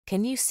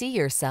Can you see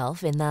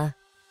yourself in the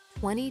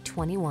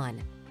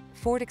 2021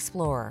 Ford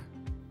Explorer?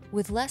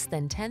 With less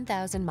than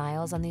 10,000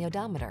 miles on the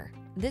odometer,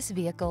 this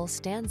vehicle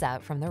stands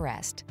out from the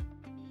rest.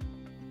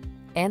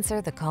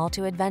 Answer the call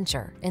to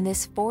adventure in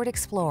this Ford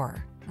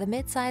Explorer, the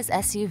midsize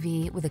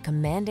SUV with a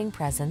commanding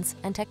presence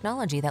and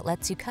technology that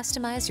lets you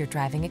customize your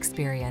driving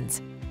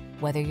experience.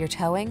 Whether you're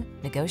towing,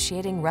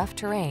 negotiating rough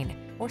terrain,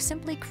 or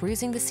simply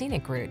cruising the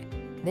scenic route,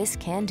 this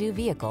can-do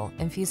vehicle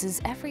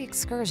infuses every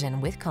excursion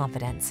with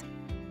confidence.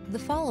 The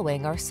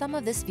following are some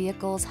of this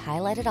vehicle's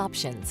highlighted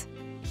options: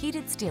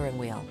 heated steering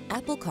wheel,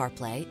 Apple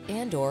CarPlay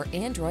and/or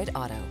Android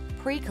Auto,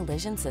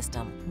 pre-collision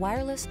system,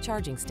 wireless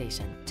charging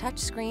station,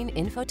 touchscreen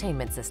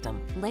infotainment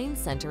system, lane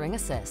centering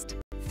assist,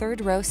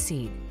 third row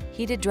seat,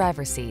 heated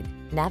driver's seat,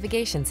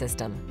 navigation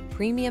system,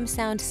 premium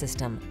sound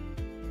system.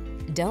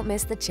 Don't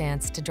miss the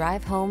chance to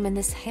drive home in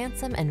this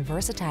handsome and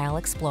versatile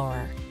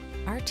Explorer.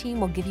 Our team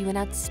will give you an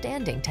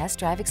outstanding test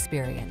drive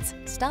experience.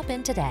 Stop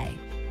in today.